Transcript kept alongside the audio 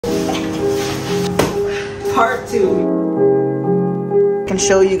part 2. I can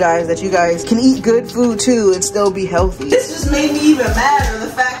show you guys that you guys can eat good food too and still be healthy. This just made me even madder,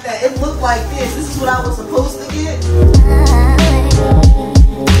 the fact that it looked like this. This is what I was supposed to get.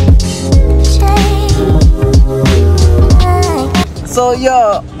 So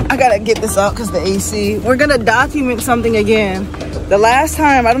yo, I gotta get this out because the AC. We're gonna document something again. The last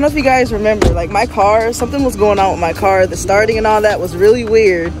time, I don't know if you guys remember, like my car, something was going on with my car. The starting and all that was really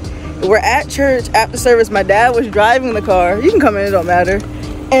weird. We're at church after service. My dad was driving the car. You can come in, it don't matter.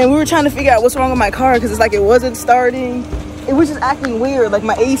 And we were trying to figure out what's wrong with my car because it's like it wasn't starting. It was just acting weird. Like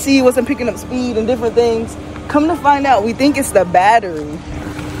my AC wasn't picking up speed and different things. Come to find out, we think it's the battery.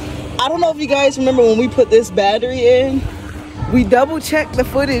 I don't know if you guys remember when we put this battery in. We double checked the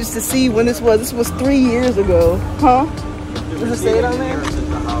footage to see when this was. This was 3 years ago. Huh? Does it say it on there?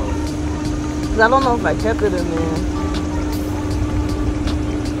 Because I don't know if I kept it in there.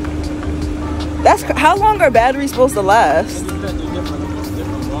 That's how long are batteries supposed to last?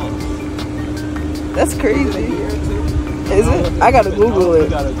 That's crazy. Is it? I gotta Google it.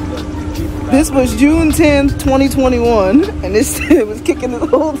 This was June 10th, 2021, and it was kicking the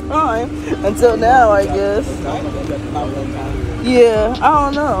whole time until now, I guess. Yeah,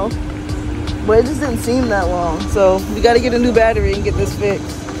 I don't know. But it just didn't seem that long. So we gotta get a new battery and get this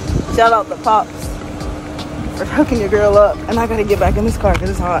fixed. Shout out to Pops for hooking your girl up. And I gotta get back in this car because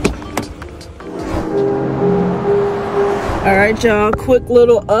it's hot. All right, y'all, quick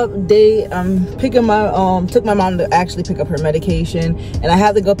little update. I'm picking my, took my mom to actually pick up her medication, and I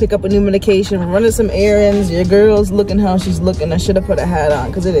had to go pick up a new medication. We're running some errands. Your girl's looking how she's looking. I should have put a hat on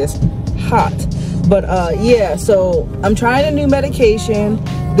because it is hot. But yeah, so I'm trying a new medication.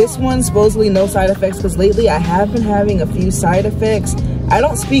 This one's supposedly no side effects because lately I have been having a few side effects. I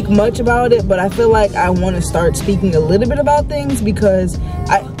don't speak much about it, but I feel like I want to start speaking a little bit about things because,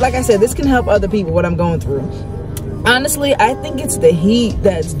 like I said, this can help other people, what I'm going through. Honestly, I think it's the heat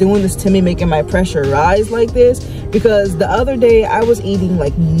that's doing this to me, making my pressure rise like this. Because the other day I was eating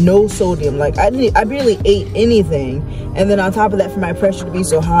like no sodium, like I barely ate anything, and then on top of that for my pressure to be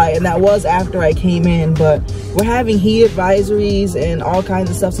so high, and that was after I came in. But we're having heat advisories and all kinds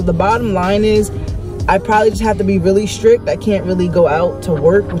of stuff. So the bottom line is I probably just have to be really strict. I can't really go out to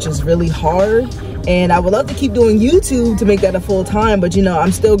work, which is really hard. And I would love to keep doing YouTube to make that a full time, but you know,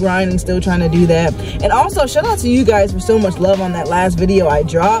 I'm still grinding, still trying to do that. And also shout out to you guys for so much love on that last video I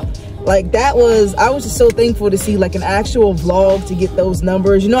dropped. Like I was just so thankful to see like an actual vlog to get those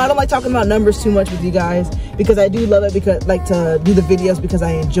numbers. You know, I don't like talking about numbers too much with you guys because I do love it, because like to do the videos because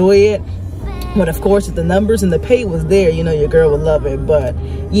I enjoy it. But of course, if the numbers and the pay was there, you know, your girl would love it. But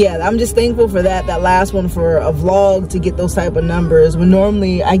yeah, I'm just thankful for that last one, for a vlog to get those type of numbers, when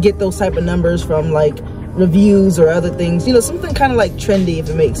normally I get those type of numbers from like reviews or other things, you know, something kind of like trendy, if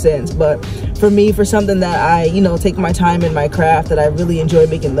it makes sense. But for me, for something that I, you know, take my time in my craft, that I really enjoy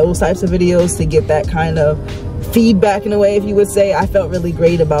making those types of videos, to get that kind of feedback in a way, if you would say, I felt really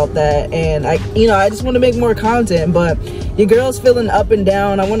great about that. And I just want to make more content. But your girl's feeling up and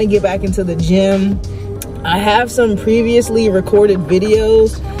down. I want to get back into the gym. I have some previously recorded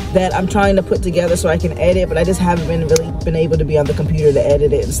videos that I'm trying to put together so I can edit, but I just haven't been able to be on the computer to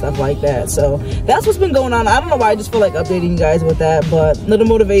edit it and stuff like that. So that's what's been going on. I don't know why I just feel like updating you guys with that, but little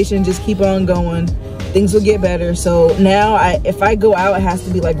motivation, just keep on going. Things will get better. So now if I go out, it has to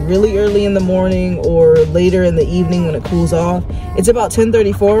be like really early in the morning or later in the evening when it cools off. It's about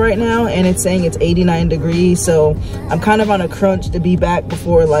 10:34 right now, and it's saying it's 89 degrees. So I'm kind of on a crunch to be back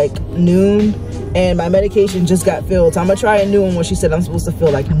before like noon. And my medication just got filled, so I'm gonna try a new one when she said I'm supposed to feel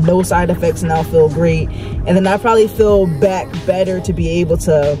like no side effects and I'll feel great. And then I probably feel back better to be able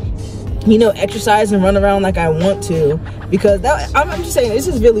to, you know, exercise and run around like I want to, because I'm just saying, this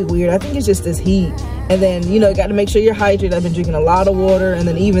is really weird. I think it's just this heat. And then, you know, you got to make sure you're hydrated. I've been drinking a lot of water, and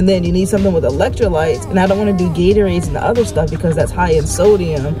then even then you need something with electrolytes, and I don't want to do Gatorades and the other stuff because that's high in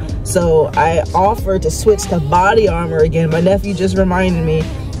sodium. So I offered to switch to Body Armor again. My nephew just reminded me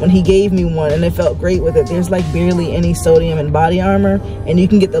when he gave me one, and it felt great with it. There's like barely any sodium in Body Armor, and you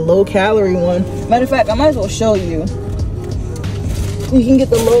can get the low calorie one. Matter of fact, I might as well show you. You can get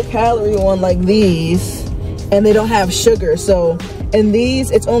the low calorie one like these, and they don't have sugar. So in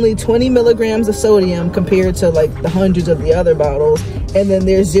these, it's only 20 milligrams of sodium compared to like the hundreds of the other bottles. And then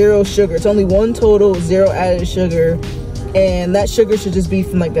there's 0 sugar. It's only 1 total, 0 added sugar. And that sugar should just be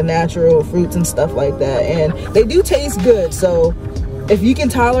from like the natural fruits and stuff like that. And they do taste good. So if you can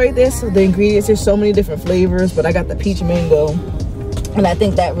tolerate this, the ingredients, there's so many different flavors, but I got the peach mango, and I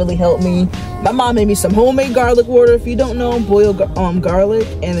think that really helped me. My mom made me some homemade garlic water. If you don't know, boil garlic,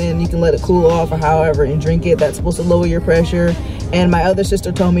 and then you can let it cool off or however and drink it. That's supposed to lower your pressure. And my other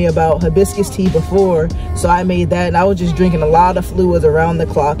sister told me about hibiscus tea before, so I made that, and I was just drinking a lot of fluids around the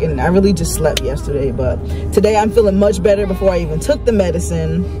clock, and I really just slept yesterday. But today I'm feeling much better before I even took the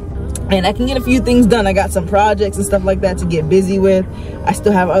medicine, and I can get a few things done. I got some projects and stuff like that to get busy with. I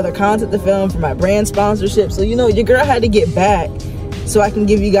still have other content to film for my brand sponsorship, so you know, your girl had to get back so I can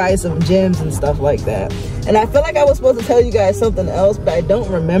give you guys some gems and stuff like that. And I feel like I was supposed to tell you guys something else, but I don't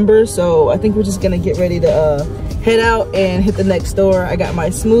remember, so I think we're just gonna get ready to head out and hit the next store. I got my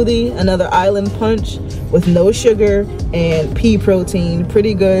smoothie, another island punch with no sugar and pea protein.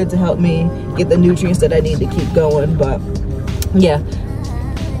 Pretty good to help me get the nutrients that I need to keep going. But yeah,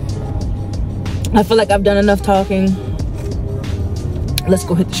 I feel like I've done enough talking. Let's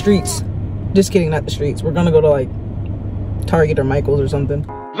go hit the streets. Just kidding, not the streets. We're gonna go to like Target or Michael's or something.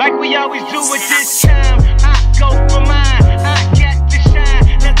 Like we always do at this time, I go for mine, I get the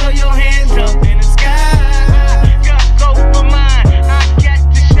shine. Now throw your hands up in the sky. I go for mine, I get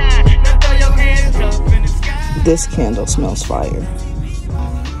the shine. Now throw your hands up in the sky. This candle smells fire.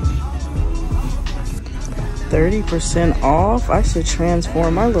 30% off. I should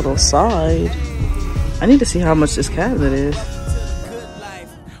transform my little side. I need to see how much this cabinet is.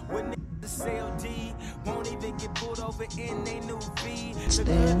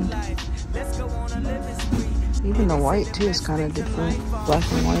 Stand. Even the white too is kind of different. Black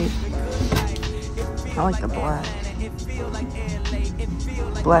and white. I like the black.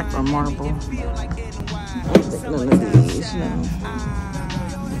 Black or marble. I don't think none of these, no.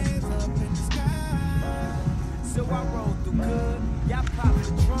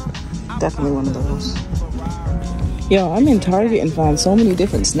 Definitely one of those. Yo, I'm in Target and found so many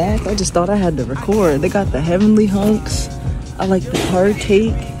different snacks. I just thought I had to record. They got the Heavenly Hunks. I like the hard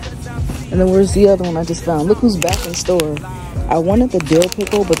cake. And then where's the other one I just found? Look who's back in store. I wanted the dill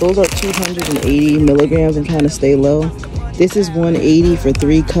pickle, but those are 280 milligrams and kind of stay low. This is 180 for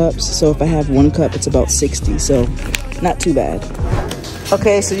 3 cups. So if I have 1 cup, it's about 60. So not too bad.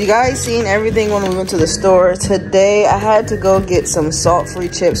 Okay, so you guys seen everything when we went to the store. Today, I had to go get some salt-free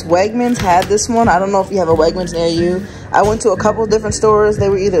chips. Wegmans had this one. I don't know if you have a Wegmans near you. I went to a couple different stores. They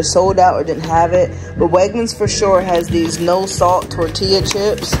were either sold out or didn't have it. But Wegmans for sure has these no-salt tortilla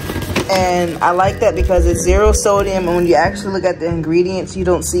chips. And I like that because it's 0 sodium. And when you actually look at the ingredients, you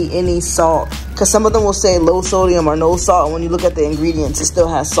don't see any salt. Because some of them will say low sodium or no salt. And when you look at the ingredients, it still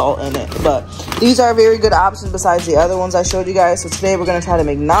has salt in it. But these are very good options besides the other ones I showed you guys. So today we're going to try to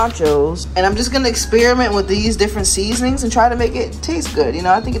make nachos. And I'm just going to experiment with these different seasonings and try to make it taste good. You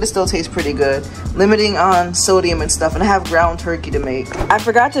know, I think it still tastes pretty good. Limiting on sodium and stuff. And I have ground turkey to make. I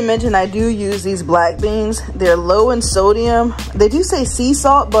forgot to mention I do use these black beans. They're low in sodium. They do say sea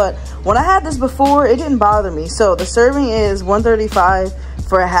salt, but when I had this before, it didn't bother me. So the serving is 135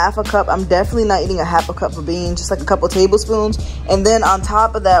 for a half a cup. I'm definitely not eating a half a cup of beans, just like a couple tablespoons. And then on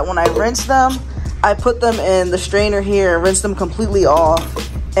top of that, when I rinse them, I put them in the strainer here and rinse them completely off.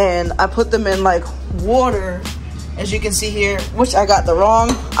 And I put them in like water, as you can see here, which I got the wrong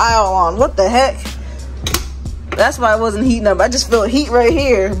aisle on. What the heck? That's why I wasn't heating up. I just felt heat right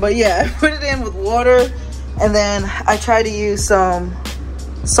here. But yeah, I put it in with water. And then I try to use some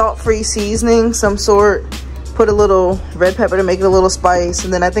salt-free seasoning, some sort. Put a little red pepper to make it a little spice,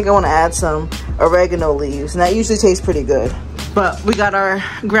 and then I think I want to add some oregano leaves, and that usually tastes pretty good. But we got our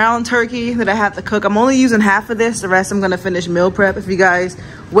ground turkey that I have to cook. I'm only using half of this. The rest I'm going to finish meal prep. If you guys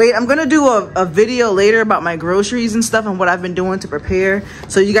wait, I'm going to do a video later about my groceries and stuff and what I've been doing to prepare,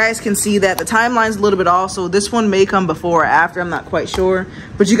 so you guys can see that. The timeline's a little bit off, so this one may come before or after. I'm not quite sure,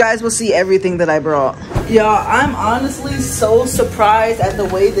 but you guys will see everything that I brought. Y'all, I'm honestly so surprised at the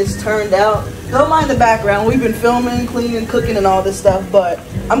way this turned out. Don't mind the background. We've been filming, cleaning, cooking, and all this stuff, but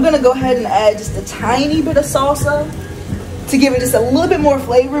I'm going to go ahead and add just a tiny bit of salsa to give it just a little bit more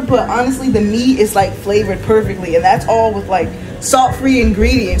flavor. But honestly, the meat is like flavored perfectly, and that's all with like salt-free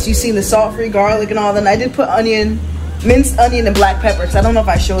ingredients. You've seen the salt-free garlic and all that. And I did put onion, minced onion, and black pepper, because I don't know if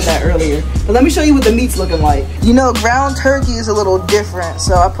I showed that earlier. But let me show you what the meat's looking like. You know, ground turkey is a little different,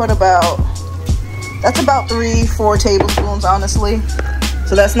 so I put about, that's about 3-4 tablespoons, honestly.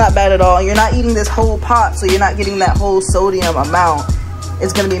 So that's not bad at all. You're not eating this whole pot, so you're not getting that whole sodium amount.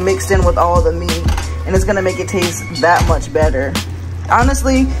 It's gonna be mixed in with all the meat, and it's gonna make it taste that much better.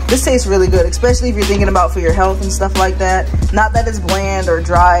 Honestly, this tastes really good, especially if you're thinking about for your health and stuff like that. Not that it's bland or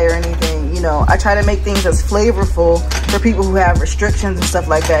dry or anything, you know. I try to make things as flavorful for people who have restrictions and stuff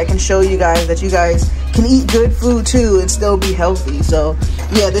like that. I can show you guys that you guys can eat good food too and still be healthy. So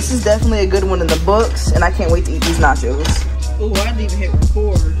yeah, this is definitely a good one in the books, and I can't wait to eat these nachos. Oh, I didn't even hit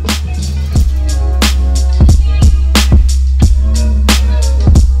record.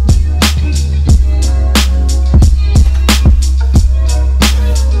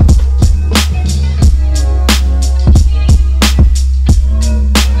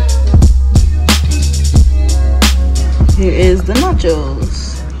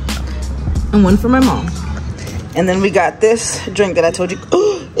 and one for my mom. And then we got this drink that I told you.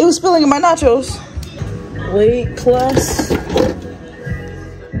 It was spilling in my nachos. Weight Plus.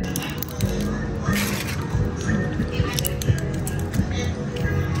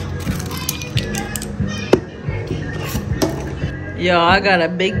 Yo, I got a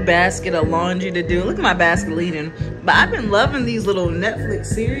big basket of laundry to do. Look at my basket leading. But I've been loving these little Netflix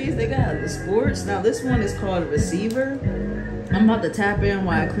series. They got the sports. Now this one is called Receiver. I'm about to tap in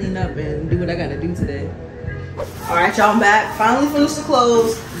while I clean up and do what I gotta do today. All right, y'all, I'm back. Finally finished the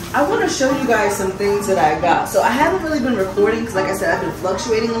clothes. I want to show you guys some things that I got. So I haven't really been recording because, like I said, I've been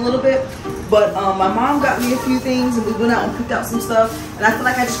fluctuating a little bit. But my mom got me a few things and we went out and picked out some stuff. And I feel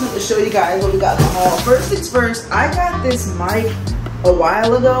like I just want to show you guys what we got in the haul. First things first, I got this mic a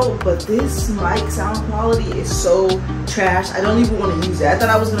while ago, but this mic sound quality is so trash. I don't even want to use it. I thought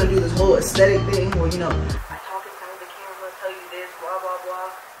I was going to do this whole aesthetic thing where, you know, I talk in front of the camera, tell you this, blah, blah,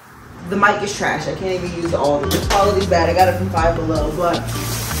 blah. The mic is trash. I can't even use all of it. The quality's bad. I got it from Five Below, but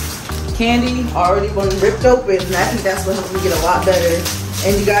candy already been ripped open, and I think that's what helped me get a lot better.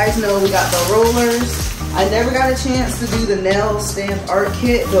 And you guys know we got the rollers. I never got a chance to do the nail stamp art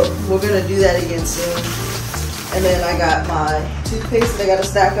kit, but we're gonna do that again soon. And then I got my toothpaste that I gotta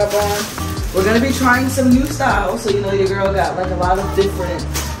stack up on. We're gonna be trying some new styles, so you know your girl got like a lot of different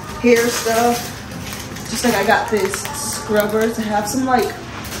hair stuff. Just like I got this scrubber to have some like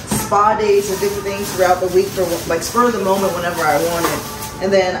spa days and different things throughout the week for like spur of the moment whenever I want it.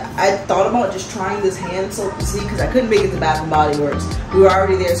 And then I thought about just trying this hand soap to see, because I couldn't make it to Bath and Body Works. We were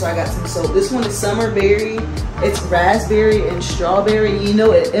already there, so I got some soap. This one is Summer Berry. It's raspberry and strawberry. You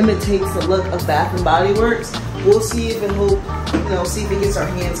know, it imitates the look of Bath and Body Works. We'll see if it will, you know, see if it gets our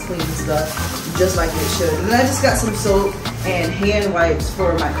hands clean and stuff, just like it should. And then I just got some soap and hand wipes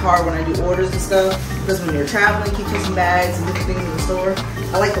for my car when I do orders and stuff. Because when you're traveling, keep taking bags and different things in the store,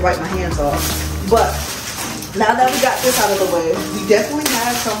 I like to wipe my hands off. But now that we got this out of the way, we definitely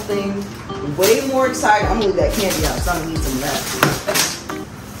have something way more exciting. I'm gonna leave that candy out, so I'm gonna need some of that.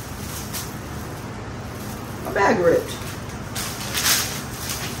 My bag ripped.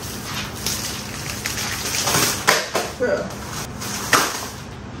 Bro.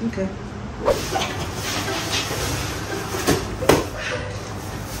 Okay.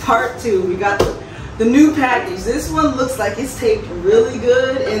 Part 2, we got the new package. This one looks like it's taped really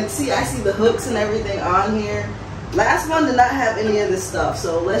good, and see, I see the hooks and everything on here. Last one did not have any of this stuff,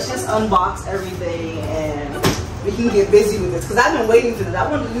 so let's just unbox everything and we can get busy with this, because I've been waiting for this. I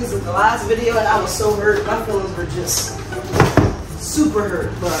wanted to do this in the last video and I was so hurt. My feelings were just super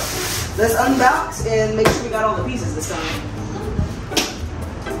hurt, but let's unbox and make sure we got all the pieces this time.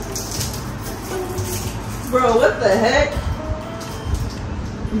 Bro, what the heck?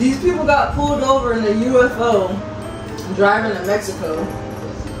 These people got pulled over in a UFO driving to Mexico.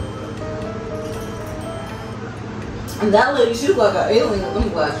 And that lady, she looked like an alien with them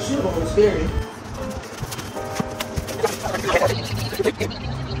glasses. She was a little scary.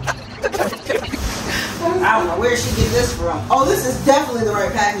 I don't know where she get this from. Oh, this is definitely the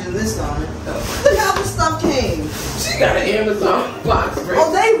right packaging this time. Look how the stuff came. She got an Amazon box, right?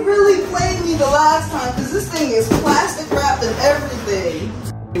 Oh, they really played me the last time, because this thing is plastic wrapped and everything.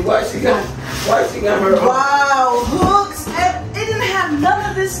 Why she got her own? Wow, hooks. It didn't have none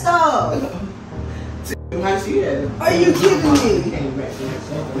of this stuff. How she had it? Are you kidding me? Came back and had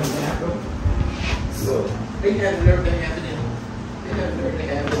something in the apple. So they had the nerve to have it in. They had the nerve to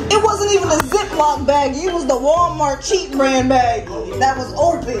have it in. It wasn't even a Ziploc bag. It was the Walmart cheap brand bag that was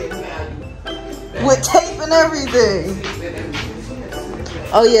open with tape and everything.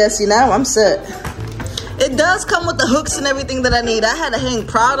 Oh yeah, see, now I'm set. It does come with the hooks and everything that I need. I had to hang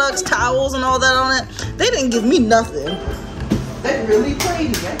products, towels, and all that on it. They didn't give me nothing. They really played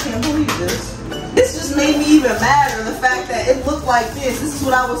me. I can't believe this. This just made me even madder, the fact that it looked like this. This is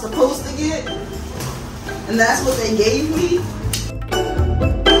what I was supposed to get, and that's what they gave me.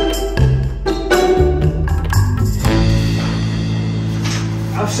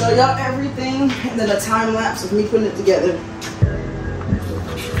 I'll show y'all everything, and then a time lapse of me putting it together.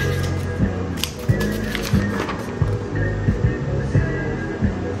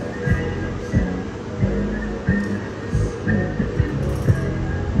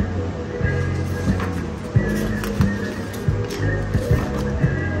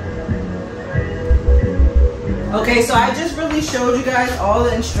 Okay, so I just really showed you guys all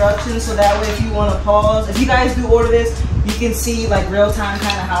the instructions, so that way if you want to pause, if you guys do order this, you can see like real time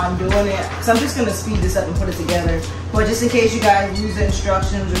kind of how I'm doing it. So I'm just going to speed this up and put it together. But just in case you guys use the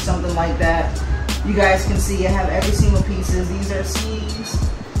instructions or something like that, you guys can see I have every single pieces. These are C's,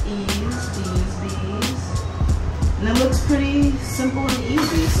 E's, D's, B's, And it looks pretty simple and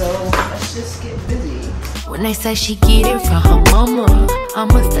easy, so let's just get busy. When they say she get it from her mama,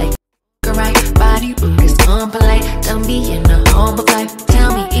 I'ma say right, body rude is unpolite. Don't be in the humble life.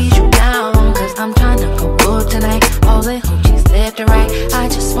 Tell me, is you down? Cause I'm tryna go good tonight. All the hoochies left and right. I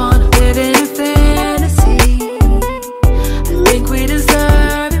just wanna live in a fantasy. I think we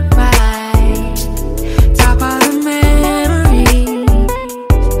deserve it right. Top of the memories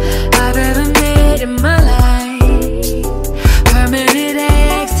I've ever made in my life. Permanent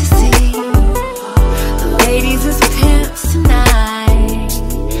ecstasy. The ladies is pimps tonight.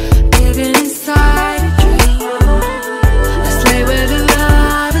 Living inside a dream. Let's play where the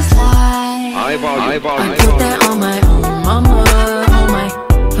love is like. I put that on my own mama, on my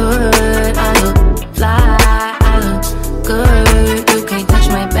hood. I look fly, I look good. You can't touch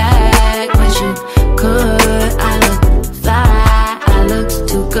my back, but you could. I look fly, I look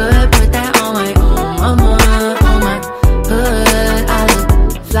too good. Put that on my own mama, on my hood. I look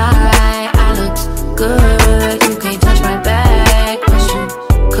fly, I look good. You can't touch my back, but you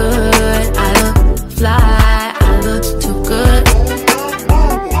could. I look fly, I look too good.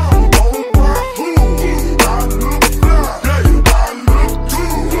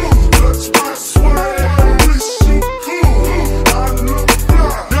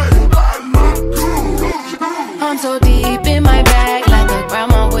 I'm so deep in my bag, like a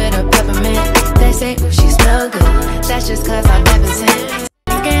grandma with a peppermint. They say, oh, she smell good. That's just cause I'm never seen.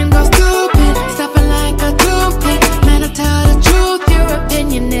 This game goes stupid, stopping like a toothpick. Man, I tell the truth, your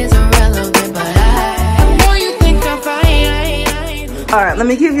opinion is irrelevant, but I know you think I'm fine. All right, let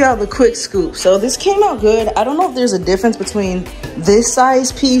me give y'all the quick scoop. So this came out good. I don't know if there's a difference between this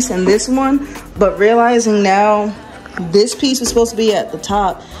size piece and this one, but realizing now this piece is supposed to be at the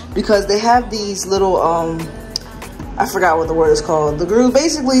top because they have these little I forgot what the word is called. The groove,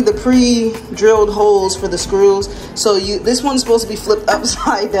 basically the pre-drilled holes for the screws. So this one's supposed to be flipped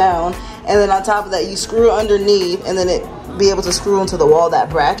upside down, and then on top of that you screw underneath, and then it be able to screw into the wall, that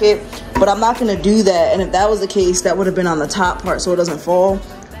bracket. But I'm not gonna do that, and if that was the case, that would have been on the top part so it doesn't fall.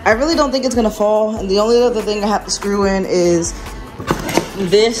 I really don't think it's gonna fall, and the only other thing I have to screw in is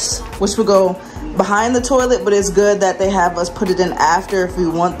this, which will go behind the toilet, but it's good that they have us put it in after if we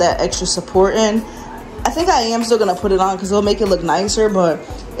want that extra support in. I think I am still gonna put it on because it'll make it look nicer, but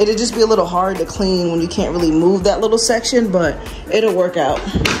it'll just be a little hard to clean when you can't really move that little section, but it'll work out.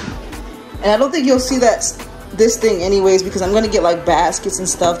 And I don't think you'll see this thing anyways because I'm gonna get like baskets and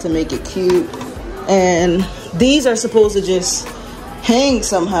stuff to make it cute. And these are supposed to just hang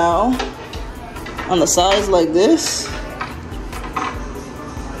somehow on the sides like this.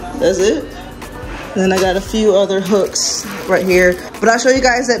 That's it. And then I got a few other hooks right here, but I'll show you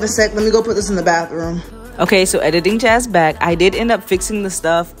guys that in a sec. Let me go put this in the bathroom. Okay, so editing Jazz back. I did end up fixing the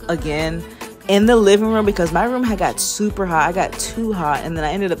stuff again in the living room because my room had got super hot. I got too hot, and then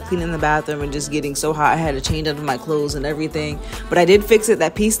I ended up cleaning the bathroom and just getting so hot I had to change out of my clothes and everything. But I did fix it.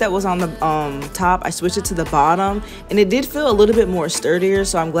 That piece that was on the top, I switched it to the bottom, and it did feel a little bit more sturdier,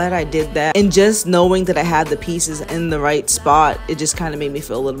 so I'm glad I did that. And just knowing that I had the pieces in the right spot, it just kind of made me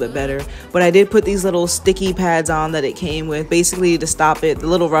feel a little bit better. But I did put these little sticky pads on that it came with, basically to stop it, the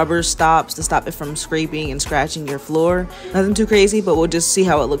little rubber stops to stop it from scraping and scratching your floor. Nothing too crazy, but we'll just see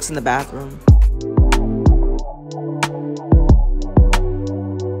how it looks in the bathroom.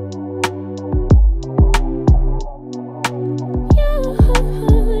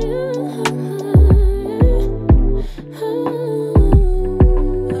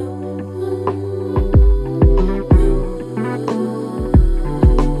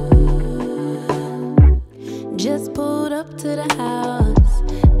 Just pulled up to the house,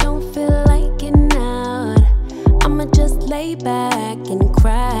 don't feel like getting out. I'ma just lay back and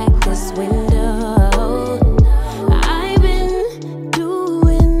crack this window. I've been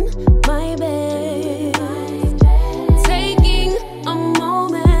doing my best, taking a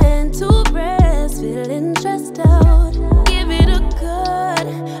moment to rest, feeling stressed out. Give it a good,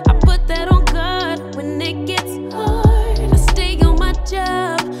 I put that on God when it gets hard. I stay on my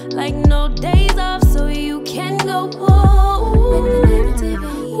job like no days off, so you can go home with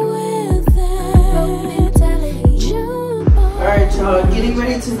Alright y'all, getting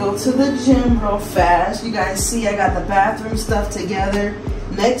ready to go to the gym real fast. You guys see I got the bathroom stuff together.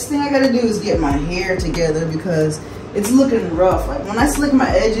 Next thing I gotta do is get my hair together because it's looking rough. Like when I slick my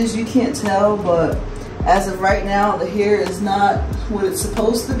edges you can't tell, but as of right now the hair is not what it's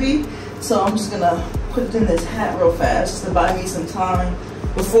supposed to be. So I'm just gonna put it in this hat real fast just to buy me some time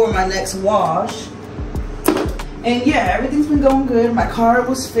before my next wash. And yeah, everything's been going good. My car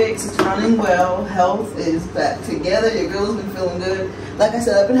was fixed, it's running well. Health is back together. Your girl's been feeling good. Like I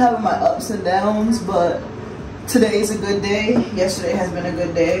said, I've been having my ups and downs, but today's a good day. Yesterday has been a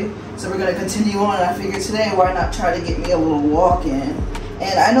good day. So we're gonna continue on. I figured today, why not try to get me a little walk in?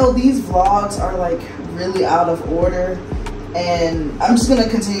 And I know these vlogs are like really out of order, and I'm just gonna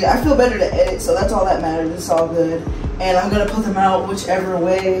continue. I feel better to edit, so that's all that matters. It's all good. And I'm gonna put them out whichever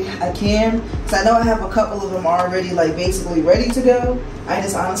way I can. So I know I have a couple of them already like basically ready to go. I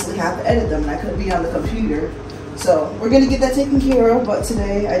just honestly have to edit them, and I couldn't be on the computer. So we're gonna get that taken care of. But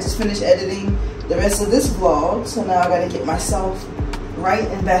today I just finished editing the rest of this vlog. So now I gotta get myself right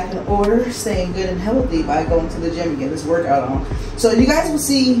and back in order, staying good and healthy by going to the gym and getting this workout on. So you guys will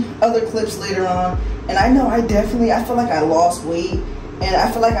see other clips later on. And I know I feel like I lost weight. And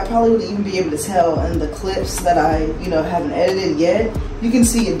I feel like I probably wouldn't even be able to tell in the clips that I, haven't edited yet. You can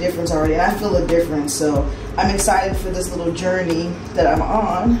see a difference already, and I feel a difference. So I'm excited for this little journey that I'm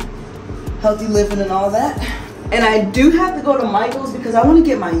on. Healthy living and all that. And I do have to go to Michael's because I want to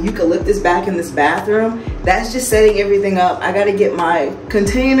get my eucalyptus back in this bathroom. That's just setting everything up. I got to get my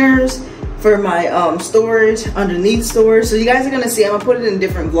containers for my storage, underneath storage. So you guys are gonna see, I'm gonna put it in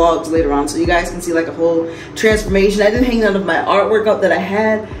different vlogs later on so you guys can see like a whole transformation. I didn't hang none of my artwork up that I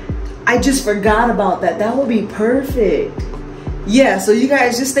had. I just forgot about that. That would be perfect. Yeah, so you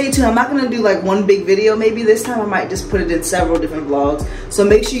guys just stay tuned. I'm not gonna do like one big video maybe this time. I might just put it in several different vlogs. So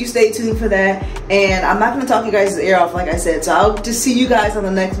make sure you stay tuned for that. And I'm not gonna talk you guys' ear off like I said. So I'll just see you guys on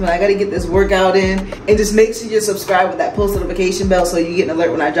the next one. I gotta get this workout in. And just make sure you subscribe with that post notification bell so you get an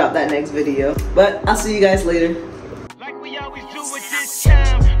alert when I drop that next video. But I'll see you guys later.